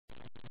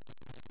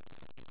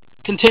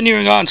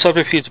continuing on,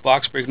 Subterfuge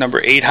Box Break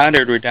number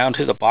 800. We're down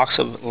to the box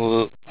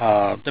of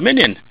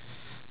Dominion.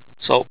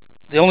 So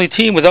the only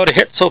team without a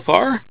hit so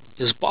far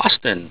is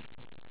Boston.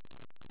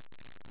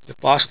 If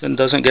Boston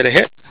doesn't get a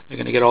hit, they're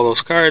going to get all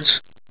those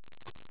cards.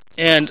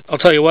 And I'll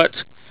tell you what,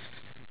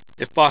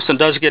 if Boston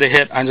does get a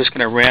hit, I'm just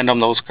going to random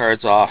those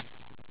cards off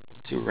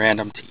to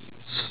random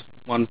teams,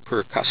 one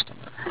per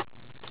customer,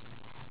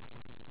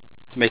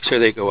 to make sure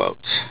they go out.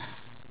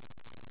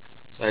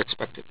 So I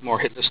expected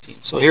more hitless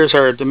teams. So here's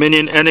our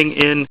Dominion ending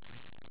in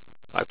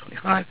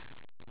 525.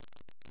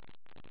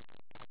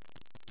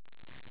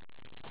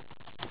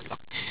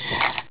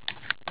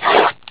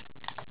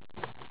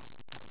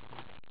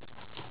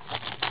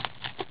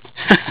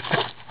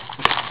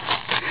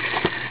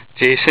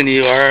 Jason,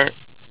 you are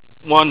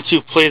one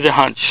to play the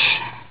hunch.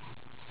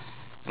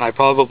 And I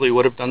probably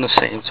would have done the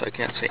same, so I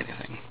can't say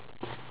anything.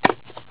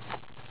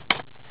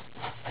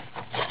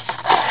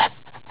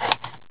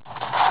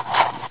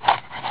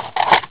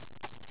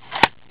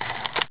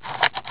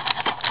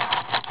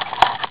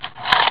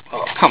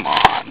 Oh, come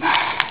on.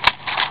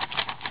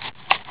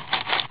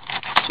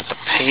 It's just a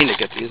pain to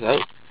get these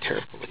out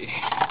carefully.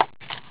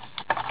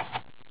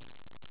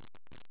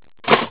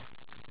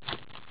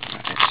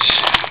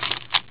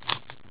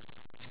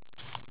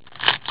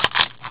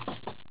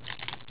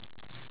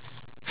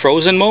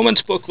 Frozen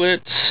Moments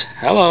booklet.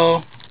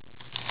 Hello.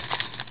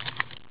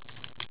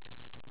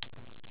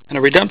 And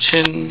a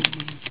redemption.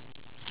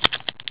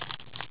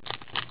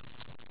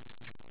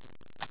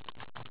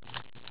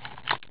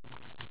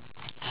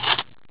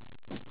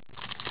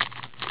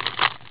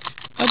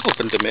 I've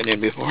opened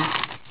Dominion before.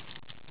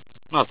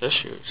 Not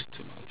this year, it's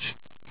too much.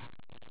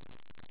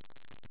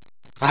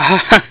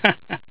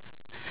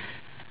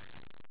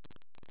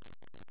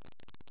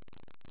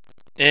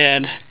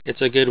 And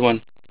it's a good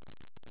one.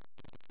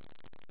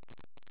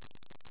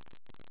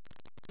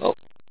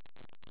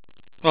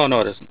 Oh,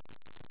 no, it isn't.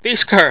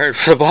 Base card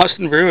for the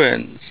Boston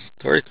Bruins.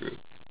 Tory Crew.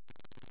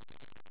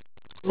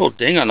 Little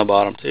ding on the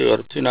bottom, too, out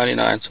of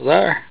 $2.99. So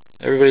there,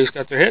 everybody's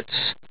got their hits.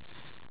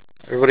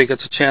 Everybody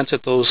gets a chance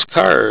at those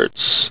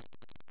cards.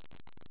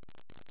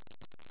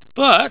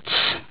 But,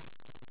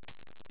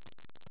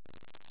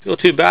 feel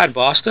too bad,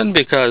 Boston,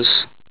 because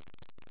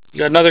you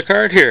got another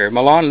card here.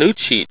 Milan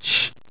Lucic.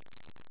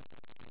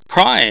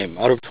 Prime,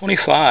 out of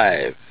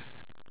 25.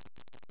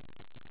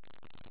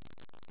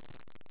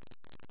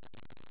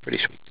 Pretty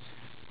sweet.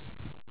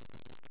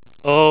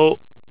 OMG.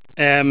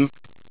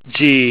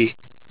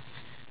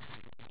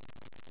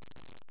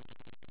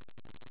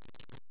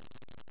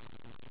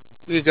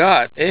 We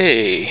got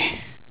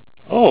a...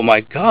 Oh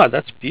my god,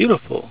 that's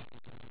beautiful.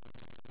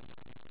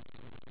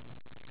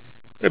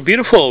 A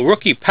beautiful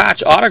rookie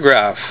patch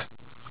autograph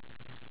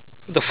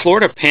for the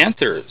Florida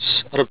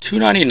Panthers out of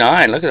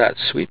 $2.99. Look at that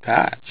sweet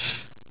patch.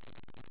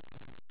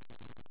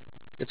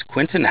 It's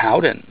Quentin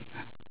Howden.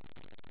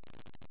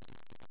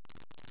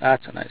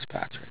 That's a nice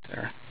patch right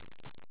there.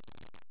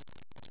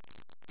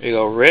 There you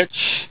go,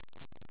 Rich.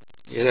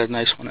 You had a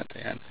nice one at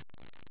the end.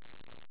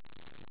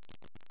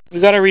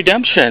 We got a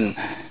redemption.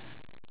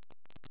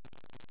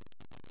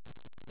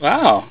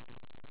 Wow.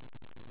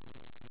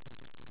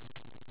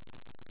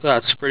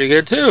 That's pretty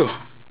good too.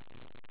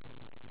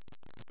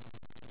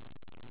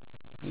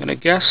 I'm going to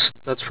guess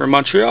that's for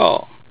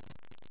Montreal.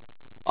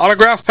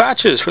 Autograph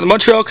patches for the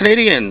Montreal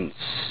Canadiens.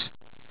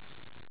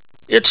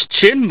 It's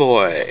Chin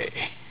Boy.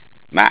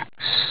 Max.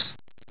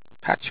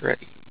 Patch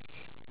ready.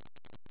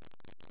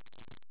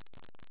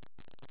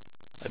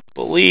 I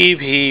believe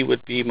he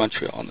would be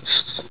Montreal on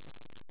this.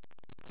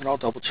 But I'll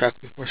double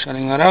check before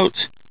sending that out.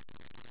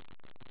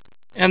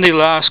 And the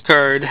last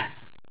card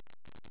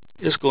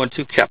is going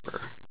to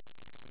Kepper.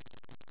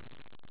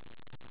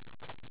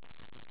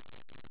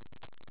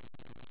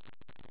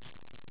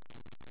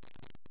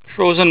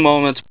 Frozen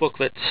Moments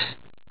booklet.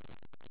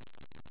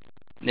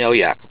 Nail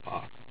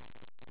Yakupov.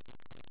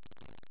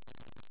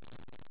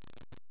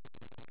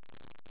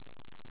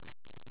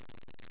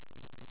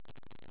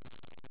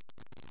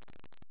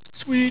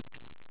 Sweet.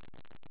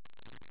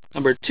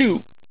 Number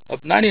 2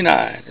 of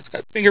 99. It's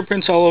got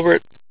fingerprints all over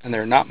it, and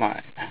they're not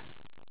mine.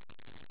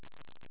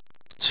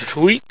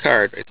 Sweet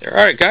card right there.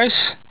 Alright, guys.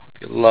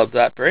 Hope you loved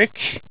that break.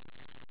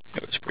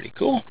 It was pretty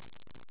cool.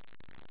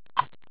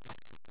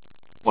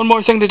 One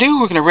more thing to do.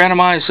 We're going to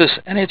randomize this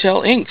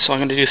NHL ink. So I'm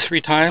going to do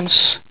 3 times.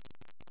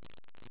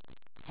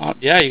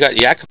 Yeah, you got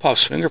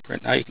Yakupov's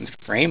fingerprint. Now you can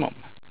frame him.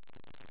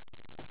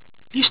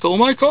 He stole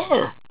my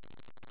car.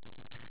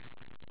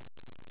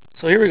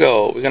 So here we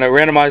go. We're going to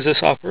randomize this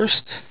off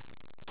first.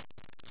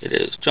 It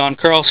is John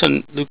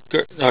Carlson,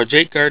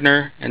 Jake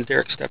Gardner, and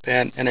Derek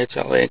Stepan,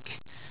 NHL ink,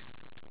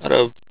 out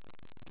of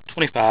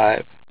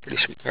 25. Pretty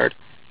sweet card.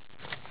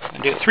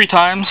 And do it 3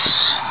 times.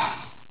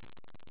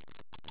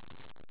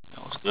 That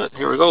was good.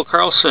 Here we go.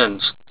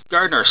 Carlson,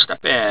 Gardner,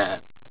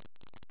 Stepan.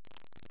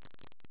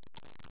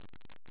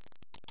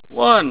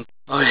 1.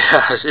 Oh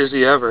yeah, is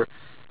he ever.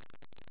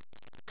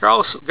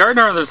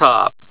 Gardner on the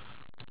top.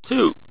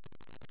 2.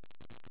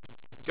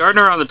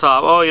 Gardner on the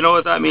top. Oh, you know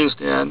what that means,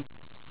 Dan.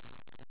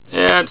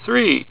 And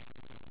 3.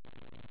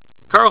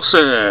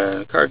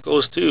 Carlson. Card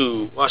goes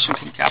to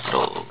Washington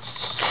Capitals.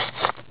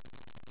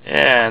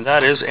 And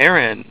that is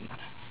Aaron.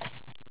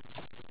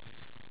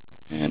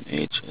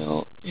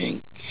 NHL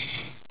Inc.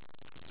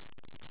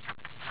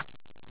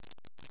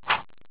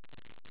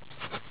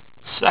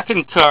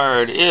 Second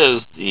card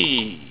is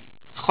the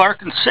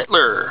Clark and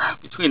Sittler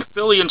between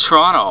Philly and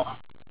Toronto.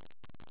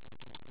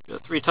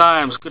 Got 3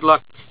 times. Good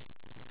luck.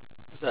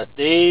 Is that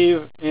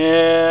Dave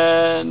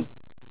and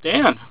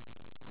Dan?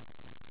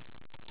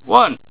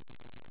 1.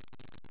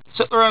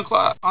 Sittler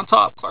on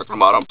top, Clark on the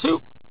bottom.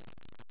 2.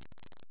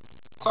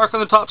 Clark on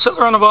the top,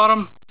 Sittler on the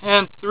bottom.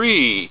 And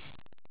 3.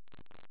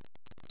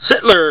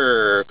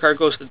 Sittler. Card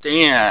goes to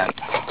Dan.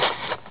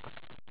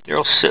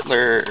 Daryl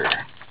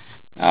Sittler.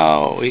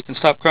 Now you can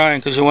stop crying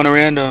because you won a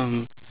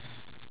random.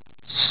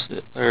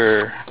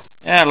 Sittler.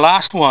 And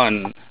last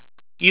one.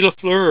 Guy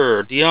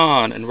Lafleur,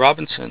 Dion, and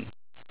Robinson.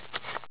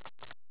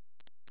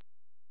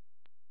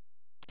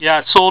 Yeah,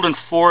 it sold in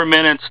 4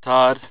 minutes,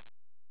 Todd.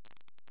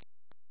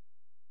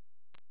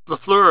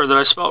 Lafleur, that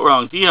I spelled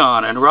wrong.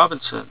 Dion and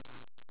Robinson.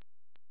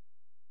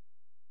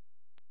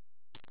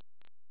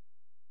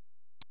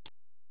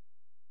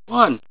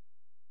 One.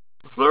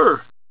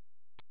 Lafleur.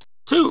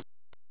 2.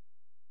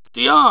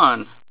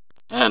 Dion.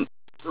 And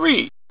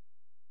 3.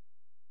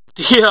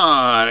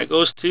 Dion. It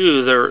goes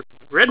to the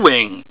Red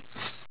Wings.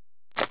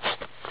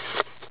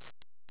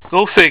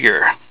 Go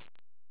figure.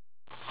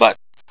 But,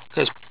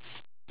 because,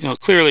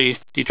 clearly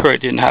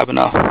Detroit didn't have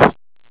enough.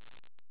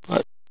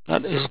 But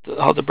that is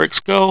how the breaks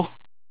go.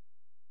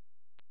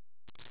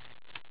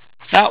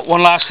 Now,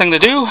 one last thing to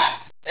do.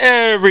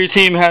 Every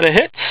team had a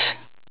hit.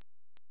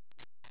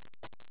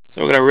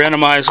 So we're going to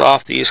randomize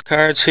off these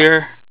cards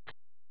here.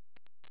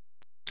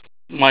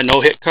 My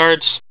no-hit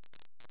cards.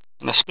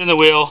 I'm going to spin the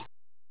wheel.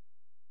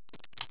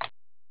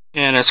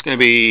 And it's going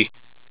to be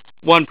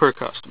 1 per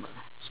customer.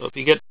 So if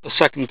you get a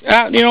second...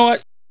 you know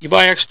what? You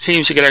buy extra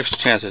teams, you get extra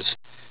chances.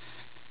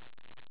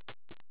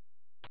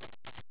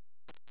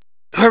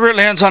 Whoever it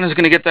lands on is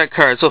going to get that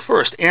card. So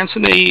first,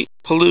 Anthony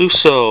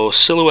Peluso,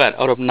 Silhouette,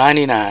 out of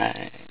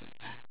 99.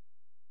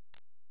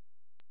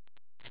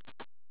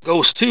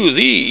 Goes to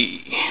the...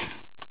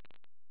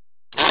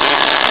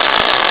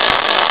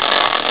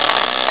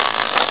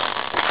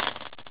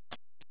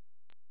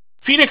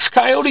 Phoenix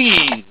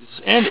Coyotes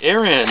and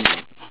Aaron.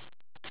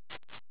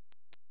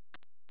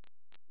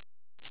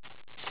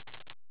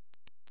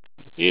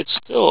 It's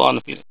still on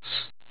the Phoenix.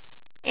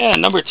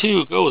 And number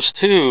 2 goes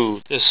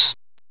to this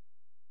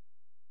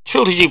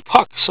Trilogy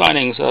Puck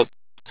signings of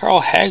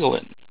Carl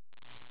Hagelin.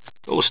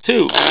 Goes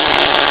to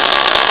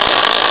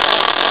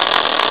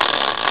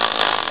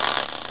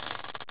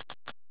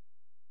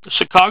the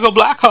Chicago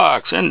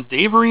Blackhawks and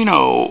Dave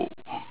Reno.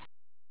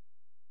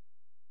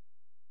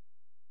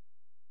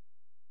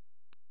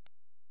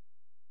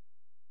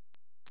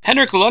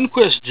 Henrik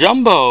Lundqvist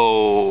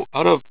Jumbo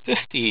out of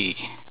 50.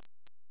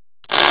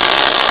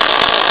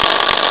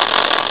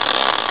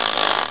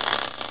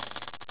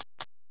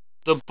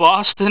 The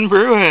Boston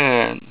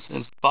Bruins.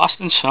 It's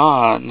Boston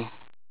Sean.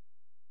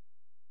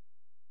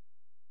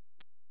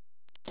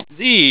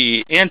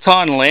 The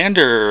Anton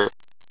Lander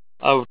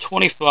of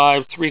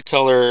 25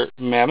 3-color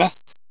Mammoth.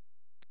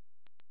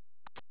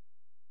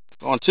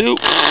 Going to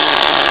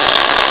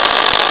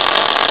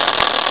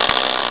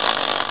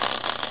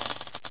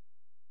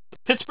the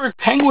Pittsburgh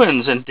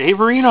Penguins and Dave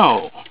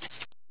Reno.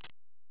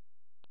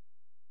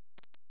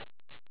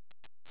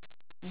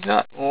 You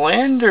got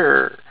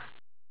Lander.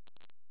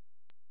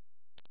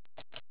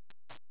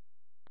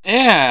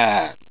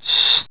 And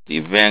the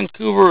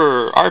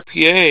Vancouver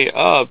RPA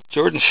of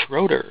Jordan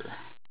Schroeder.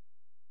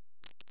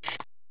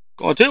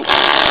 Going to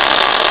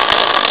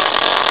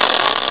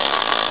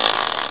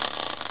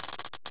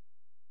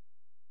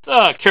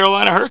the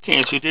Carolina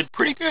Hurricanes, who did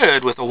pretty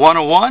good with a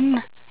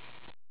 101.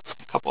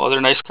 A couple other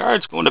nice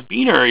cards. Going to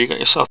Beaner. You got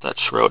yourself that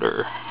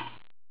Schroeder.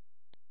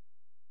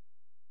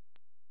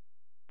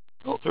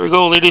 Well, there we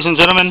go, ladies and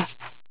gentlemen.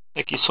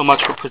 Thank you so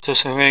much for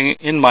participating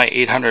in my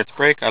 800th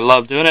break. I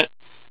love doing it.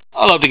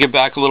 I love to give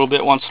back a little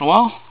bit once in a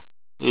while.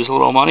 Lose a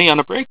little money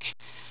on a break.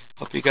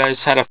 Hope you guys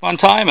had a fun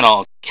time, and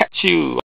I'll catch you